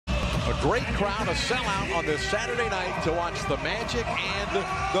A great crowd, a sellout on this Saturday night to watch the Magic and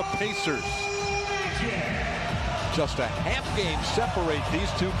the Pacers. Just a half game separate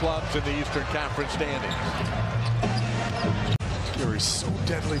these two clubs in the Eastern Conference standings. He's so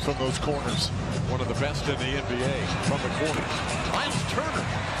deadly from those corners. One of the best in the NBA from the corners. Miles Turner,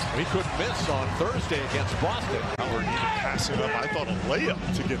 he couldn't miss on Thursday against Boston. Howard even passing up. I thought a layup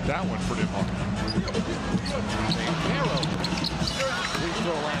to get that one for him. Banchero, free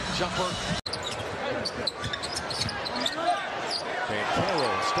throw line jumper. Banchero,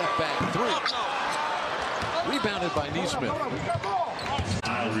 step back three. Rebounded by Neesmith.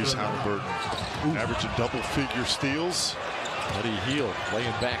 Tyrese Halliburton averaging double-figure steals. Buddy Hield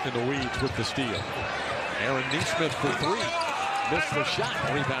laying back in the weeds with the steal. Aaron Neesmith for three. Missed the shot.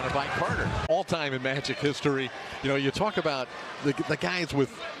 Rebounded by Carter. All time in Magic history. You know, you talk about the guys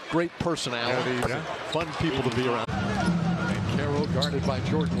with great personalities, fun people to be around. Banchero guarded by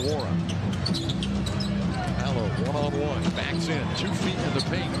Jordan Nwora. Paolo one-on-one. Backs in. 2 feet in the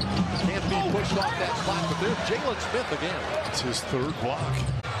paint. Can't be pushed off that spot, but there's Jalen Smith again. It's his third block.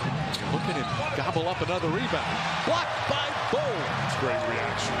 Look at him gobble up another rebound. Blocked by Bowl. It's great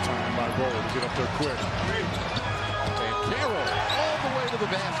reaction time by Bowl to get up there quick. Banchero all the way to the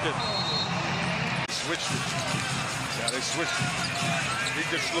basket. Switched it. Yeah, they switched it. He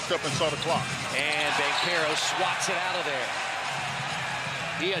just looked up and saw the clock. And Banchero swats it out of there.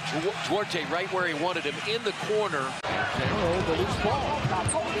 He had Duarte right where he wanted him in the corner. Banchero, the loose ball.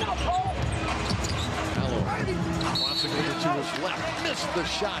 Crossing over to his left, missed the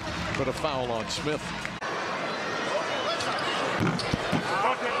shot, but a foul on Smith.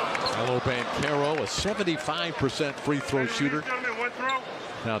 Paolo Banchero, a 75% free throw shooter.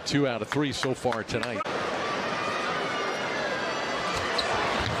 Now 2 out of 3 so far tonight.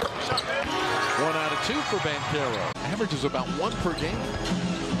 1 out of 2 for Banchero. Averages about 1 per game.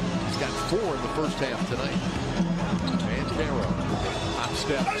 He's got 4 in the first half tonight. Banchero. Top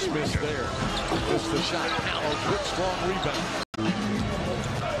step, Smith there. Missed the shot. Paolo, quick, strong rebound.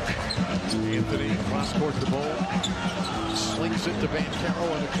 Anthony cross court the ball. Slings it to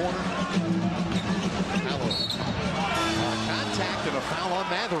Banchero in the corner. Paolo. Contact and a foul on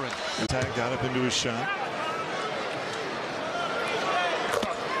Mathurin. Tag got up into his shot.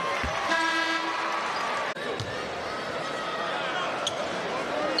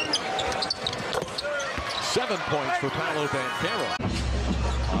 Seven points for Paolo Banchero.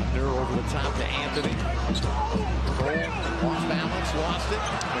 Under over the top to Anthony. Goal, off balance, lost it.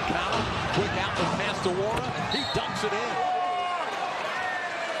 McCallum, quick out and pass to Nwora. He dunks it in.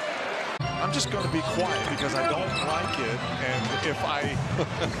 I'm just going to be quiet because I don't like it, and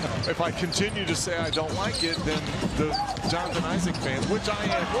if I continue to say I don't like it, then the Jonathan Isaac fans, which I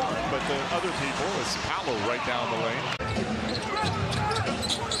am one, but the other people, is Paolo right down the lane.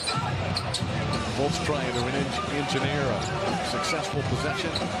 Bolts trying to engineer a successful possession.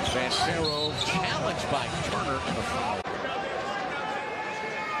 Banchero challenged by Turner and a foul.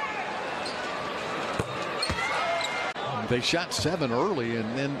 They shot 7 early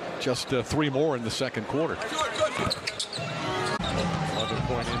and then just 3 more in the second quarter.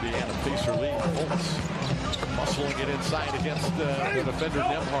 11-point Indiana Pacer lead. Bolts muscling it inside against the defender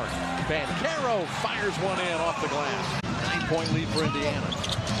Nembhard. Banchero fires one in off the glass. 9-point lead for Indiana.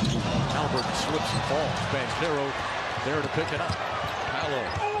 Albert slips and falls. Banchero there to pick it up. Paolo.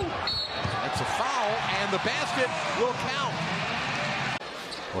 That's a foul, and the basket will count.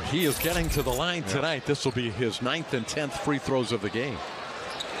 Well, he is getting to the line tonight. This will be his 9th and 10th free throws of the game.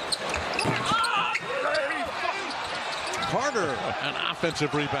 Carter, an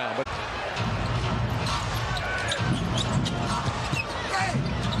offensive rebound. But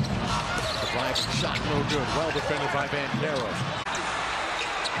the driving shot, no good. Well defended by Banchero.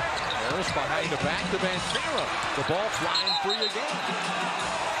 Harris behind the back to Banchero. The ball flying free again.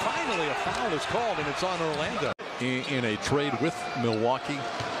 Finally, a foul is called, and it's on Orlando. In a trade with Milwaukee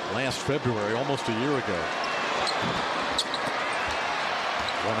last February, almost a year ago.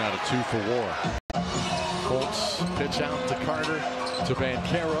 1 out of 2 for Nwora. Colts pitch out to Carter to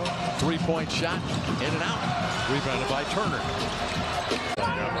Banchero. 3-point shot, in and out. Rebounded by Turner.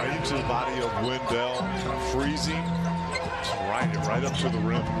 Right into the body of Wendell, kind of freezing. Just right up to the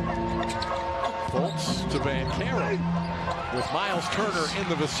rim. Colts to Banchero. With Miles Turner in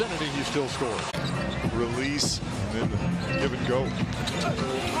the vicinity, he still scores. Release, and then the give and go.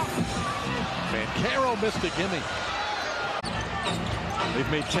 Banchero missed a gimme.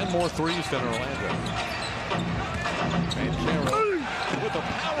 They've made 10 more threes than Orlando. Banchero with a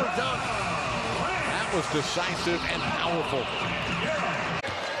power dunk. That was decisive and powerful.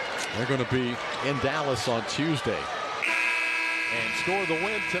 They're going to be in Dallas on Tuesday. and score the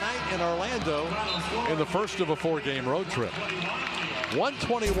win tonight in Orlando in the first of a 4-game road trip.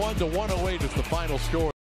 121-108 is the final score.